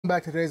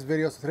back to today's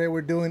video. So today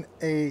we're doing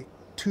a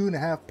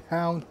 2.5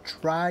 pound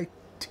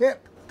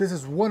tri-tip. This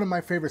is one of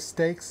my favorite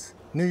steaks.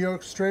 New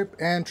York strip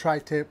and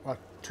tri-tip are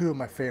two of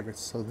my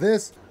favorites. So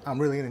this, I'm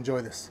really gonna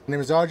enjoy this. My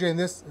name is RJ and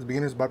this is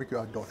Beginners Barbecue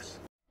Outdoors.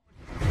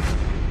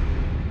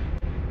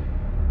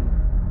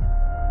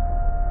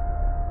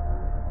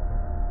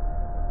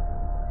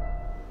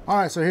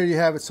 Alright, so here you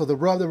have it. So the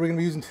rub that we're going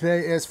to be using today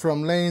is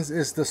from Lane's.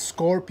 It's the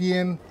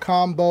Scorpion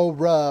Combo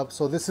Rub.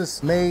 So this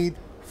is made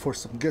for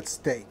some good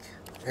steak.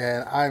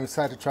 And I'm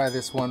excited to try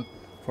this one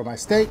for my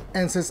steak.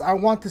 And since I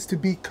want this to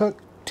be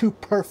cooked to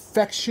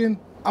perfection,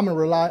 I'm going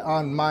to rely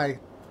on my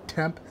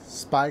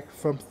TempSpike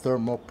from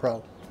Thermo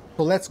Pro.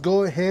 So let's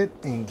go ahead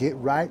and get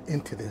right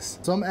into this.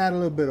 So I'm going to add a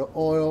little bit of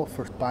oil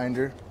for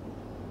binder.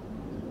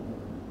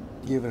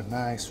 Give it a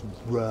nice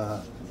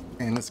rub.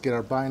 And let's get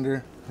our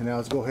binder. And now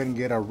let's go ahead and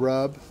get our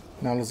rub.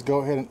 Now let's go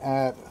ahead and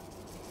add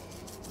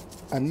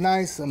a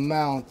nice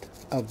amount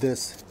of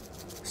this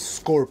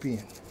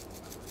Scorpion.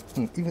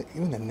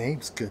 Even the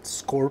name's good,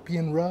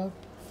 Scorpion Rub.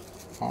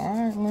 All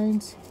right,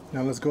 Lanes.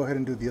 Now let's go ahead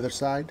and do the other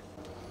side.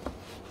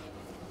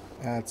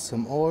 Add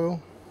some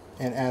oil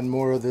and add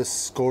more of this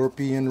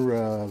Scorpion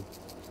Rub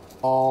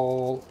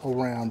all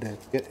around it.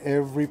 Get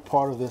every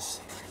part of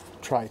this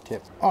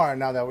tri-tip. All right,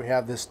 now that we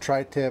have this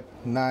tri-tip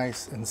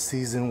nice and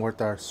seasoned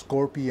with our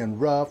Scorpion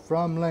Rub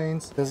from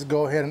Lane's, let's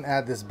go ahead and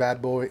add this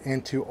bad boy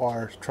into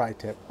our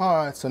tri-tip. All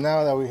right, so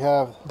now that we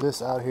have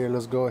this out here,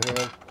 let's go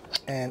ahead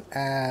and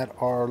add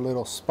our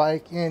little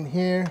spike in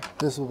here.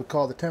 This is what we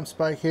call the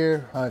TempSpike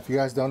here. If you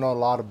guys don't know a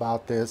lot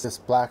about this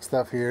black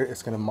stuff here,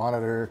 it's going to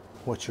monitor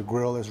what your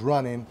grill is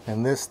running,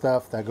 and this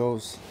stuff that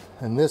goes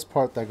and this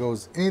part that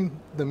goes in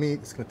the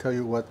meat is going to tell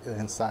you what the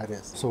inside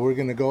is. So we're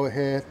going to go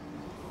ahead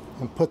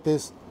and put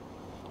this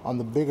on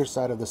the bigger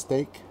side of the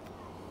steak,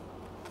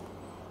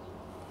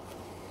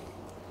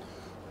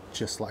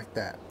 just like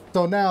that.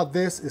 So now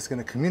this is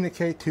going to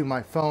communicate to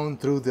my phone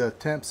through the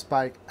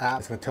TempSpike app.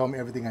 It's going to tell me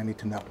everything I need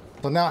to know.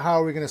 So now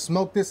how are we going to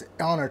smoke this?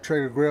 On our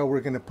Traeger grill, we're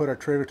going to put our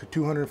Traeger to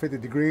 250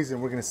 degrees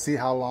and we're going to see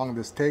how long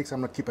this takes. I'm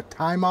going to keep a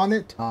time on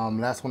it.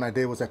 Last one I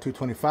did was at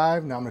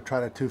 225. Now I'm going to try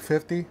it at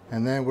 250,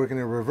 and then we're going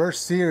to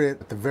reverse sear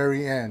it at the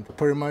very end.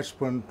 Pretty much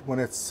when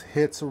it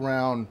hits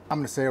around, I'm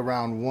going to say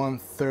around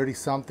 130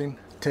 something.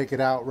 Take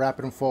it out, wrap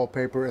it in foil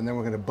paper, and then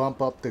we're going to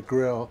bump up the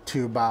grill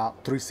to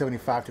about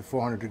 375 to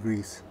 400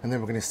 degrees. And then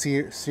we're going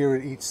to sear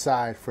it each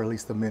side for at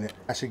least a minute.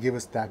 That should give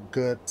us that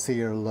good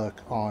sear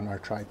look on our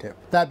tri-tip.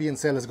 That being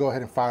said, let's go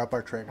ahead and fire up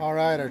our Traeger. All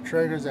right, our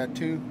Traeger's at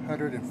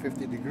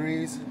 250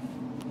 degrees.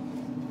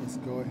 Let's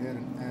go ahead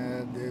and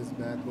add this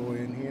bad boy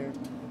in here.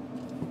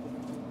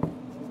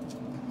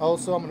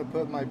 Also, I'm going to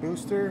put my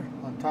booster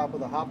on top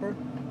of the hopper.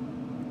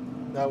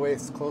 That way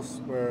it's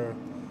close where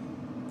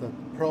the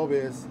probe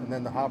is, and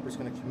then the hopper is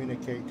going to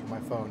communicate to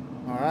my phone.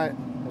 All right,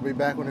 we'll be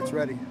back when it's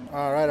ready.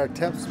 All right, our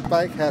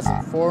TempSpike has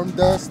informed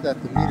us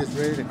that the meat is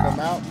ready to come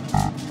out.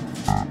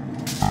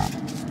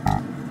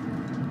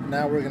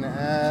 Now we're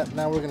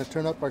going to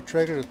turn up our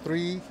Traeger to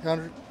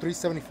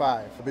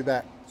 375. We'll be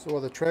back. So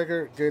while the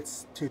Traeger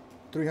gets to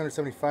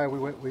 375,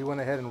 we went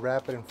ahead and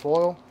wrap it in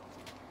foil,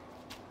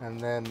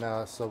 and then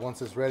so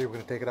once it's ready, we're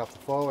going to take it off the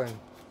foil and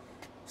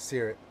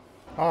sear it.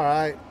 All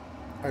right,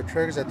 our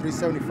Traeger's at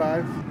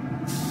 375.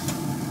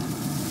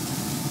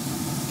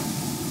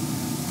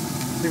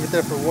 Leave it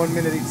there for 1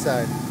 minute each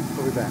side.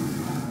 We'll be back.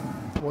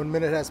 1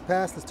 minute has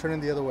passed. Let's turn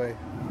it the other way.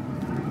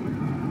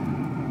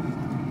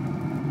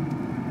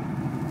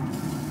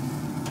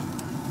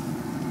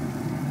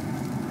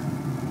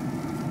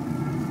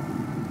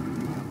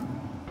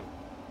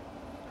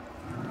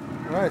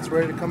 All right, it's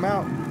ready to come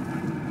out.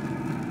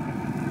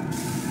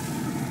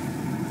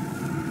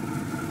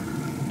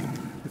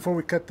 Before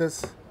we cut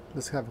this,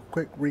 let's have a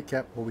quick recap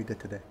of what we did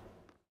today.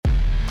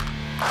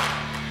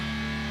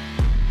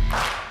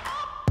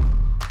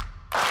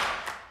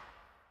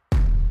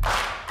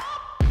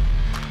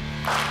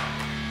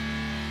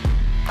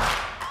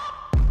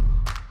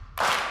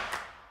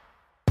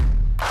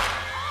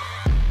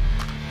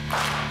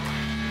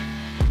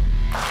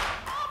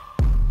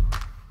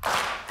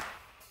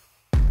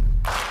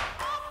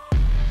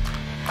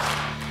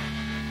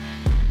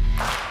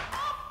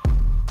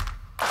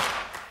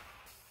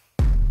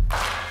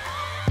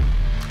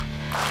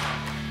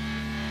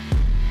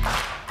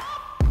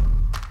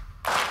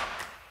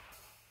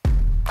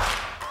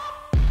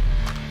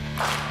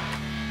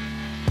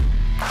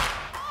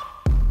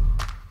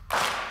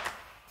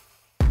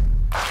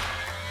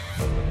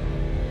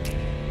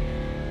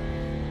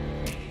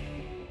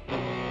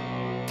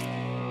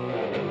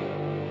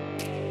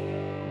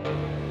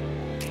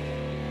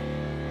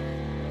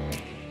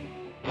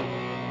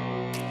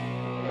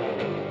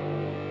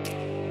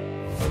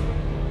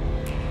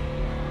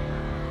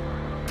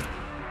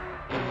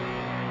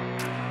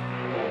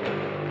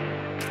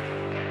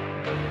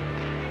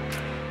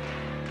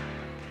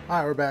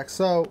 Alright, we're back.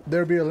 So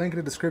there'll be a link in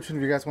the description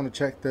if you guys want to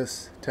check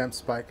this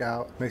TempSpike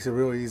out. Makes it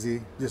real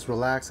easy. Just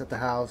relax at the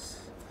house,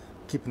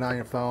 keep an eye on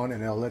your phone,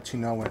 and it'll let you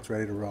know when it's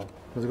ready to roll.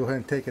 Let's go ahead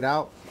and take it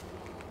out.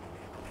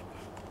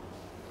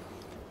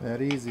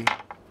 That easy.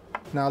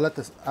 Now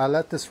I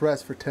let this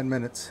rest for 10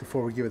 minutes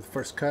before we give it the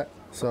first cut.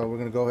 So we're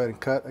gonna go ahead and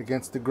cut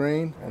against the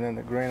grain, and then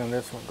the grain on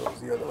this one goes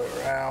the other way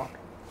around.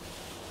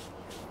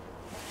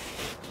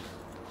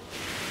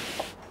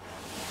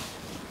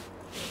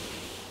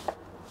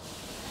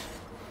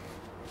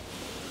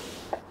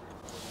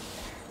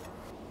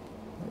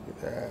 Look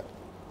at that.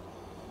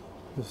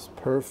 This is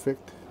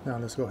perfect. Now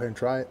let's go ahead and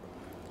try it.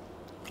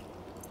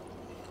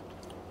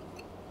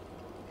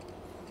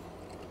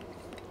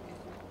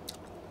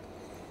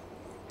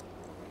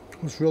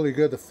 It's really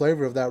good. The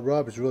flavor of that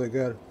rub is really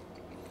good.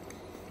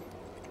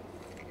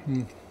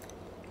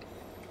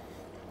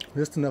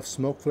 Just enough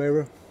smoke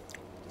flavor.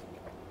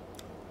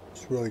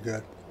 It's really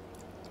good.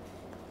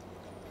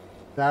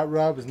 That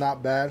rub is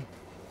not bad.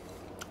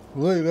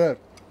 Really good.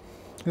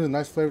 There's a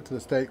nice flavor to the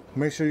steak.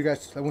 Make sure you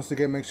guys, once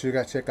again, make sure you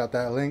guys check out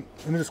that link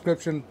in the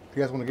description if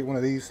you guys want to get one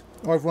of these.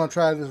 Or if you want to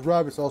try this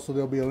rub, it's also,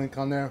 there'll be a link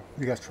on there.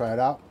 You guys try it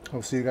out.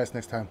 I'll see you guys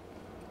next time.